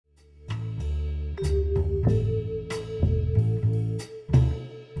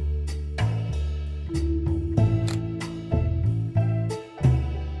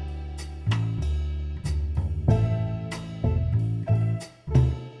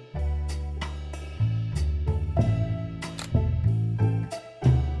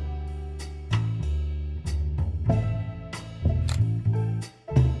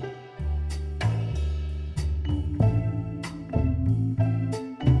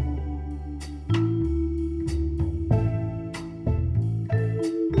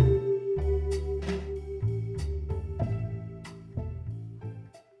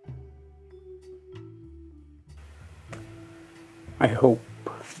hope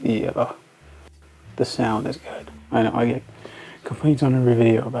the sound is good. I know I get complaints on every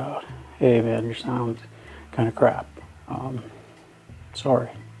video about, hey man, your sound's kind of crap. Sorry.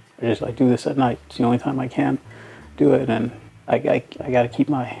 I do this at night. It's the only time I can do it, and I gotta keep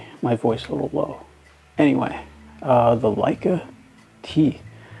my voice a little low. Anyway, the Leica T.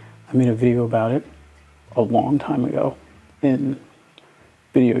 I made a video about it a long time ago in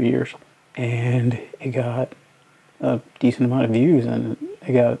video years, and it got a decent amount of views, and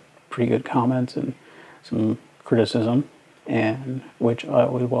it got pretty good comments and some criticism, and which I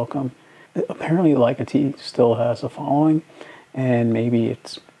always welcome. Apparently Leica T still has a following, and maybe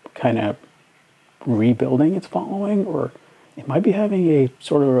it's kind of rebuilding its following, or it might be having a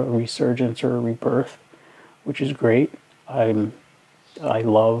sort of a resurgence or a rebirth, which is great. I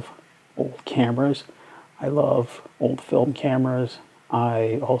love old cameras. I love old film cameras.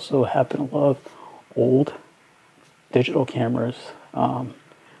 I also happen to love old digital cameras.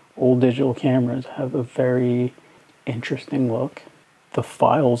 Old digital cameras have a very interesting look. The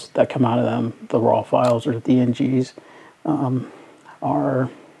files that come out of them, the raw files or DNGs, are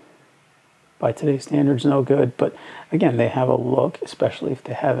by today's standards no good, but again, they have a look, especially if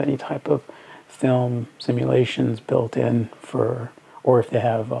they have any type of film simulations built in for, or if they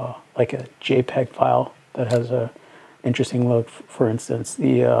have like a JPEG file that has a interesting look. For instance,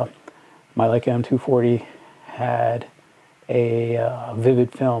 the my Leica M240 had a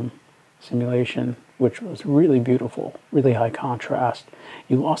vivid film simulation, which was really beautiful, really high contrast.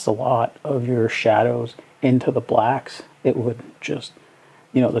 You lost a lot of your shadows into the blacks. It would just,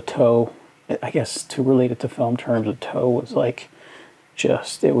 you know, the toe, I guess to relate it to film terms, the toe was like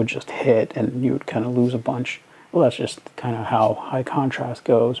it would just hit and you would kind of lose a bunch. Well, that's just kind of how high contrast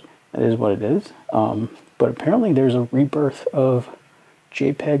goes. That is what it is. But apparently there's a rebirth of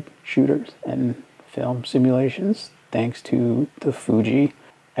JPEG shooters and film simulations thanks to the Fuji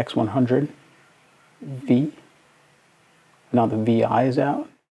X100 V. Now the VI is out.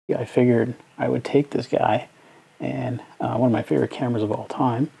 I figured I would take this guy, and one of my favorite cameras of all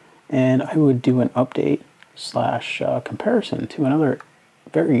time, and I would do an update slash comparison to another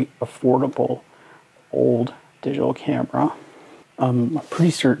very affordable old digital camera. I'm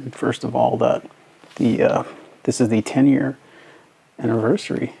pretty certain, first of all, that this is the 10-year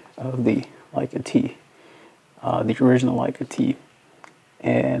anniversary of the Leica T, the original Leica T.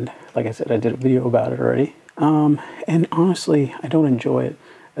 And like I said, I did a video about it already. And honestly, I don't enjoy it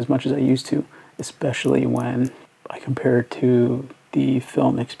as much as I used to, especially when I compare it to the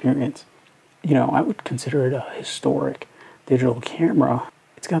film experience. You know, I would consider it a historic digital camera.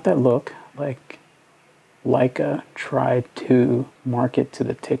 It's got that look like Leica tried to market to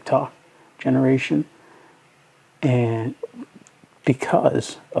the TikTok generation, and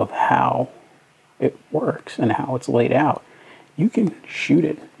because of how it works and how it's laid out, you can shoot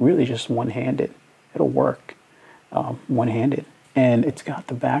it really just one-handed. It'll work one-handed, and it's got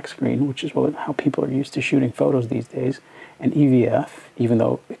the back screen, which is how people are used to shooting photos these days. And EVF, even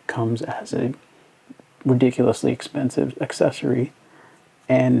though it comes as a ridiculously expensive accessory,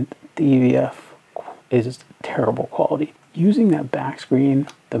 and the EVF is terrible quality. Using that back screen,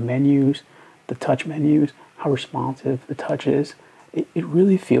 the menus, the touch menus, how responsive the touch is, it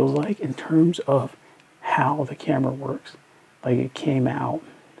really feels like, in terms of how the camera works, like it came out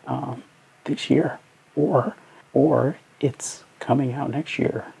this year, or it's coming out next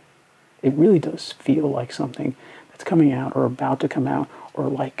year. It really does feel like something that's coming out or about to come out, or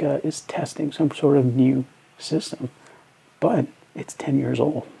like is testing some sort of new system. But it's 10 years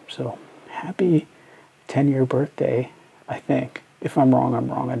old, so happy 10-year birthday, I think. If I'm wrong,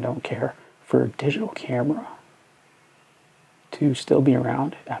 I'm wrong, I don't care. For a digital camera to still be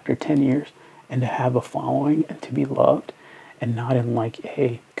around after 10 years and to have a following and to be loved, and not in like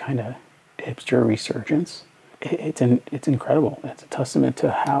a kind of hipster resurgence, it's incredible. It's a testament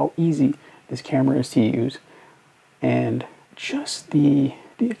to how easy this camera is to use, and just the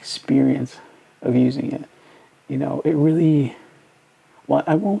experience of using it. You know, it really, well,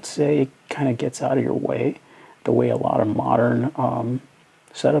 I won't say it kind of gets out of your way the way a lot of modern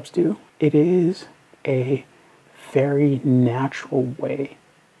setups do. It is a very natural way,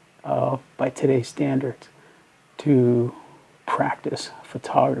 by today's standards, to practice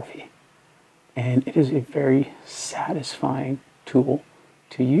photography. And it is a very satisfying tool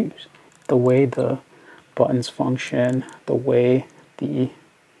to use. The way the buttons function, the way the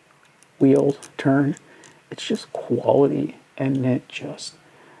wheels turn, it's just quality, and it just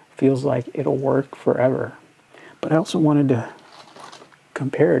feels like it'll work forever. But I also wanted to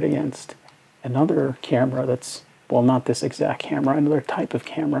compare it against another camera that's, well, not this exact camera, another type of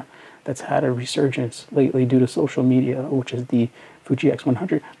camera that's had a resurgence lately due to social media, which is the Fuji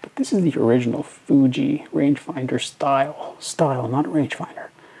X100, but this is the original Fuji rangefinder style, not a rangefinder,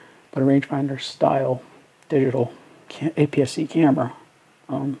 but a rangefinder style digital APS-C camera.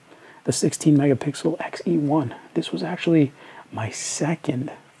 The 16 megapixel XE1. This was actually my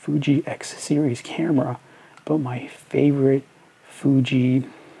second Fuji X series camera, but my favorite Fuji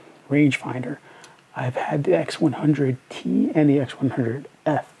rangefinder. I've had the X100T and the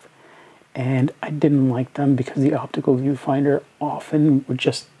X100F, and I didn't like them because the optical viewfinder often would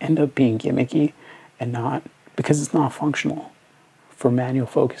just end up being gimmicky and not, because it's not functional for manual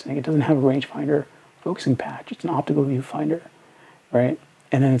focusing. It doesn't have a rangefinder focusing patch. It's an optical viewfinder, right?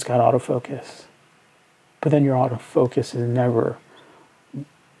 And then it's got autofocus. But then your autofocus is never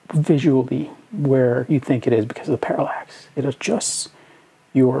visually where you think it is because of the parallax. It adjusts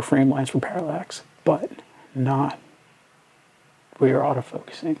your frame lines for parallax, but not where you're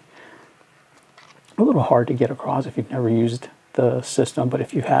autofocusing. A little hard to get across if you've never used the system, but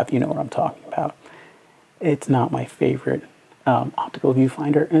if you have, you know what I'm talking about. It's not my favorite optical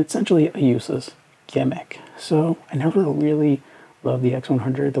viewfinder, and essentially a useless gimmick. So I never really loved the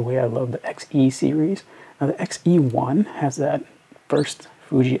X100 the way I love the XE series. Now the XE1 has that first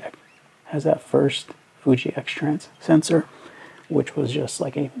Fuji X-Trans sensor, which was just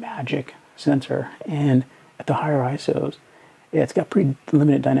like a magic sensor. And at the higher ISOs, yeah, it's got pretty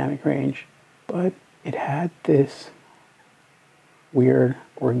limited dynamic range, but it had this weird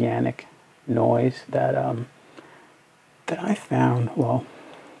organic noise that that I found, well,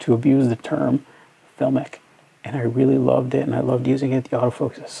 to abuse the term, filmic. And I really loved it, and I loved using it. The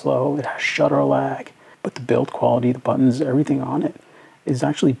autofocus is slow, it has shutter lag, but the build quality, the buttons, everything on it is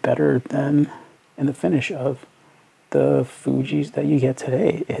actually better than in the finish of the Fujis that you get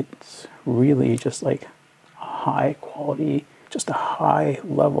today. It's really just like a high quality, just a high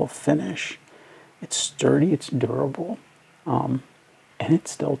level finish. It's sturdy, it's durable, and it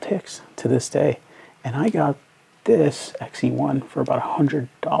still ticks to this day. And I got this XE1 for about $100.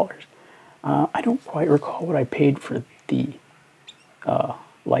 I don't quite recall what I paid for the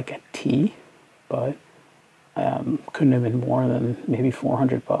Leica T, but couldn't have been more than maybe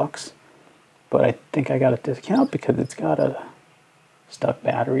 $400. But I think I got a discount because it's got a stuck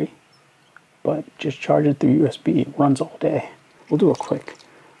battery, but just charge it through USB. It runs all day. We'll do a quick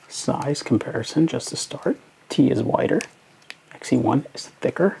size comparison just to start. T is wider, XE1 is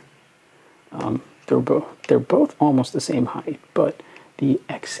thicker. They're both almost the same height, but the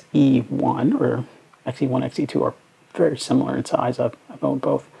XE1 or XE1, XE2 are very similar in size. I've owned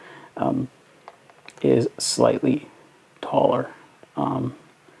both. Is slightly taller,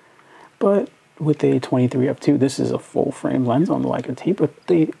 but with a 23 f2, this is a full frame lens on the Leica T, but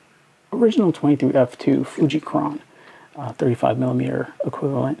the original 23 f2 Fujicron 35 millimeter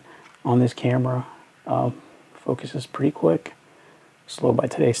equivalent on this camera focuses pretty quick, slow by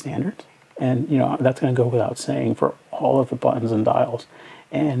today's standards. And, you know, that's going to go without saying for all of the buttons and dials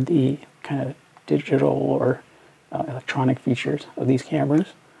and the kind of digital or electronic features of these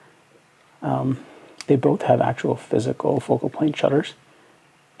cameras. They both have actual physical focal plane shutters,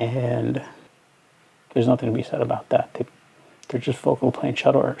 and there's nothing to be said about that. They're just focal plane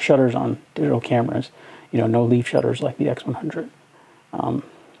shutters on digital cameras. You know, no leaf shutters like the X100.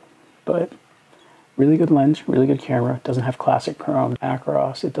 But really good lens, really good camera. It doesn't have classic chrome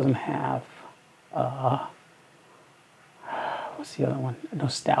across. It doesn't have, what's the other one?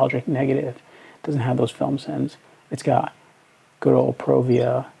 Nostalgic negative. It doesn't have those film sims. It's got good old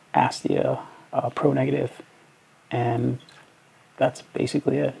Provia, Astia, Pro negative, and that's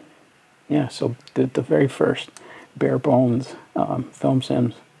basically it. Yeah, so the very first bare bones film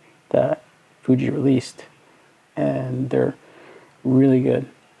sims that Fuji released, and they're really good.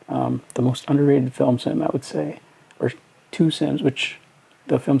 The most underrated film sim, I would say, are two sims, which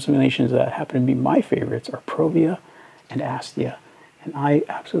the film simulations that happen to be my favorites are Provia and Astia. And I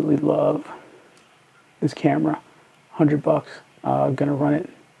absolutely love this camera. $100, gonna run it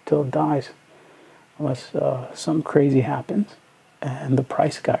till it dies, unless something crazy happens and the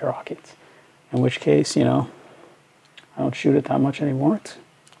price skyrockets. In which case, you know, I don't shoot it that much anymore. It's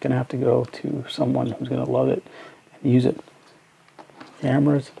gonna have to go to someone who's gonna love it and use it.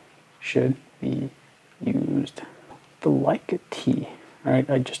 Cameras should be used. The Leica T, right?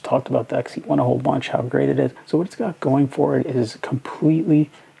 I just talked about the XE1 a whole bunch, how great it is. So what it's got going for it is a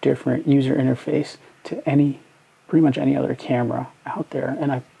completely different user interface to pretty much any other camera out there.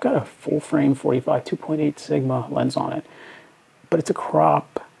 And I've got a full frame 45 2.8 Sigma lens on it, but it's a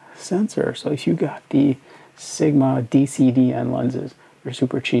crop sensor. So if you got the Sigma DCDN lenses, they're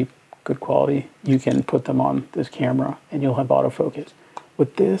super cheap, good quality, you can put them on this camera and you'll have autofocus.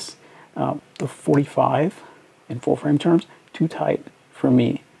 With this, the 45 in full frame terms too tight for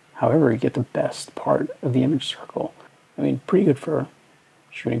me. However, you get the best part of the image circle. I mean, pretty good for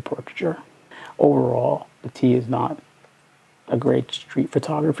shooting portraiture. Overall, the T is not a great street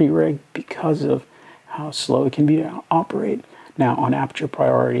photography rig because of how slow it can be to operate. Now, on aperture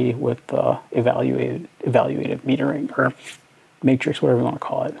priority with evaluated metering or matrix, whatever you want to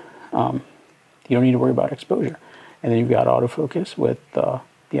call it, you don't need to worry about exposure. And then you've got autofocus with the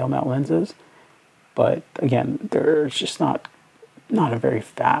L-mount lenses. But again, there's just not a very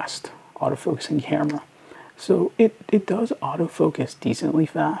fast autofocusing camera. So it does autofocus decently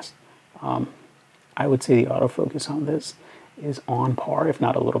fast. I would say the autofocus on this is on par, if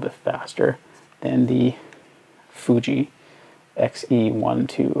not a little bit faster, than the Fuji XE1,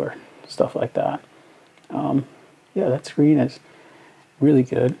 2, or stuff like that. Yeah, that screen is really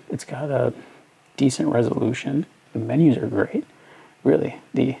good. It's got a decent resolution. The menus are great. Really,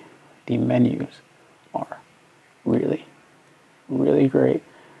 the menus are really, really great.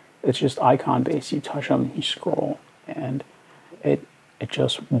 It's just icon based. You touch them, you scroll, and it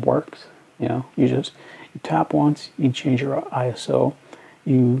just works. You know, you tap once, you change your ISO.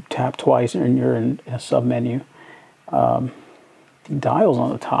 You tap twice, and you're in a sub menu. The dials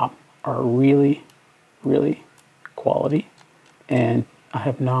on the top are really, really quality, and I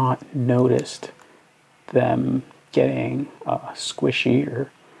have not noticed them getting squishy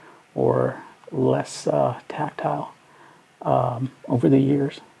or less tactile over the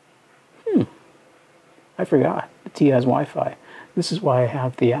years. I forgot. The T has Wi-Fi. This is why I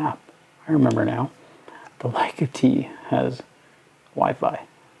have the app. I remember now. The Leica T has Wi-Fi.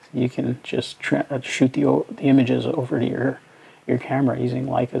 So you can just shoot the images over to your camera using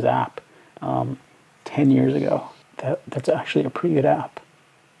Leica's app. 10 years ago. That's actually a pretty good app.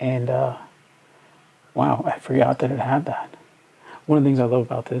 And wow, I forgot that it had that. One of the things I love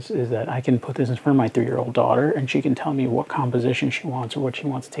about this is that I can put this in front of my 3-year-old daughter, and she can tell me what composition she wants or what she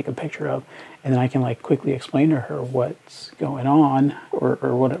wants to take a picture of, and then I can like quickly explain to her what's going on or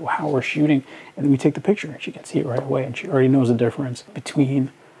how we're shooting, and then we take the picture and she can see it right away, and she already knows the difference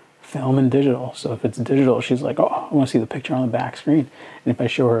between film and digital. So if it's digital, she's like, oh, I want to see the picture on the back screen. And if I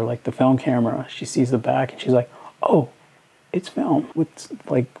show her like the film camera, she sees the back and she's like, oh, it's film. With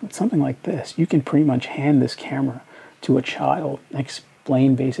something like this, you can pretty much hand this camera to a child,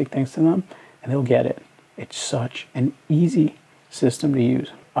 explain basic things to them, and they'll get it. It's such an easy system to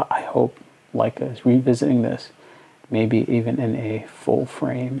use. I hope Leica is revisiting this, maybe even in a full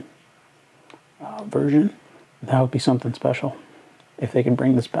frame version. That would be something special if they can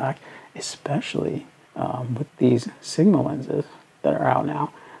bring this back, especially with these Sigma lenses that are out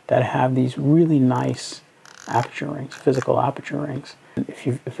now that have these really nice aperture rings, physical aperture rings. And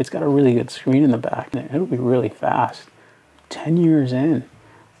if it's got a really good screen in the back, then it'll be really fast. 10 years in,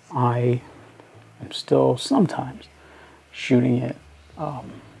 I am still sometimes shooting it,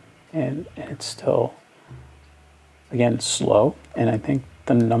 and it's still, again, slow. And I think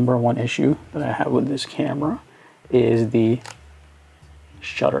the #1 issue that I have with this camera is the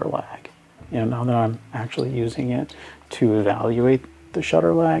shutter lag. You know, now that I'm actually using it to evaluate the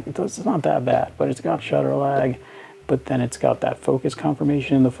shutter lag, it's not that bad, but it's got shutter lag. But then it's got that focus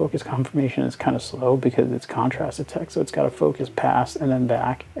confirmation. The focus confirmation is kind of slow because it's contrast detect, so it's got to focus past and then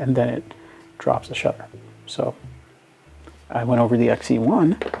back, and then it drops the shutter. So I went over the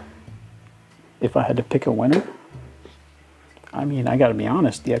XE1. If I had to pick a winner, I mean, I got to be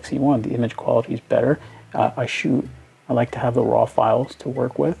honest, the XE1, the image quality is better. I like to have the raw files to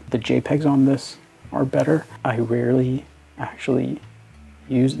work with. The JPEGs on this are better. I rarely actually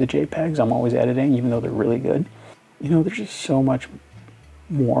use the JPEGs. I'm always editing, even though they're really good. You know, there's just so much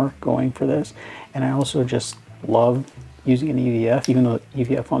more going for this. And I also just love using an EVF, even though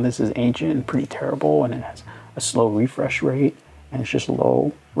EVF on this is ancient and pretty terrible, and it has a slow refresh rate, and it's just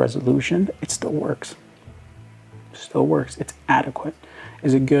low resolution. It still works. Still works. It's adequate.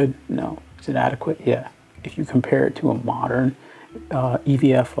 Is it good? No. Is it adequate? Yeah. If you compare it to a modern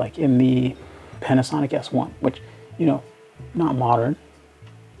EVF, like in the Panasonic S1, which, you know, not modern,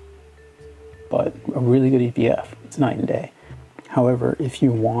 but a really good EVF. It's night and day. However, if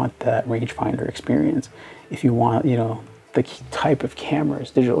you want that rangefinder experience, if you want, you know, the type of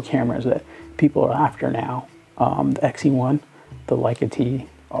cameras, digital cameras that people are after now, the XE1, the Leica T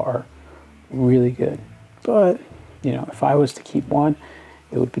are really good. But, you know, if I was to keep one,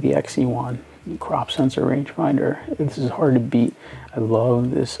 it would be the XE1, the crop sensor rangefinder. This is hard to beat. I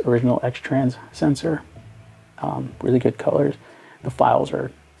love this original X-Trans sensor. Really good colors. The files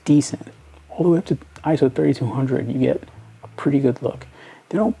are decent. All the way up to ISO 3200, you get a pretty good look.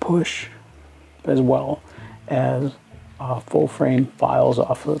 They don't push as well as full frame files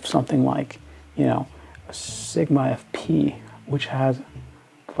off of something like, you know, Sigma FP, which has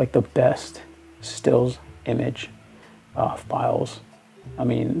like the best stills image files. I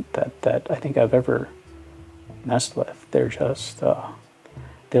mean, that I think I've ever messed with. They're just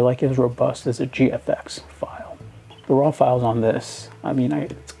they're like as robust as a GFX file. The raw files on this, I mean,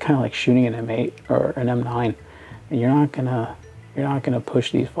 it's kind of like shooting an M8 or an M9, and you're not gonna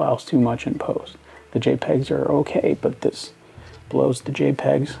push these files too much in post. The JPEGs are okay, but this blows the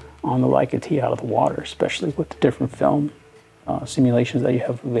JPEGs on the Leica T out of the water, especially with the different film simulations that you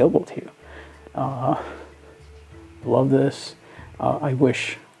have available to you. Love this. I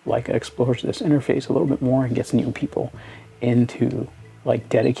wish Leica explores this interface a little bit more and gets new people into like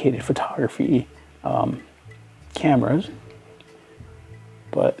dedicated photography cameras.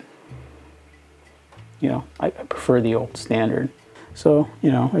 But you know, I prefer the old standard. So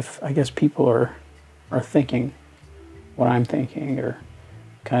you know, if I guess people are thinking what I'm thinking, or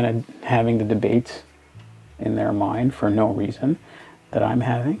kind of having the debates in their mind for no reason that I'm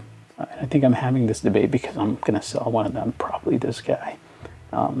having. I think I'm having this debate because I'm going to sell one of them, probably this guy.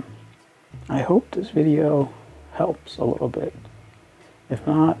 I hope this video helps a little bit. If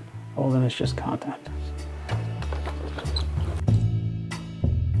not, well, then it's just content.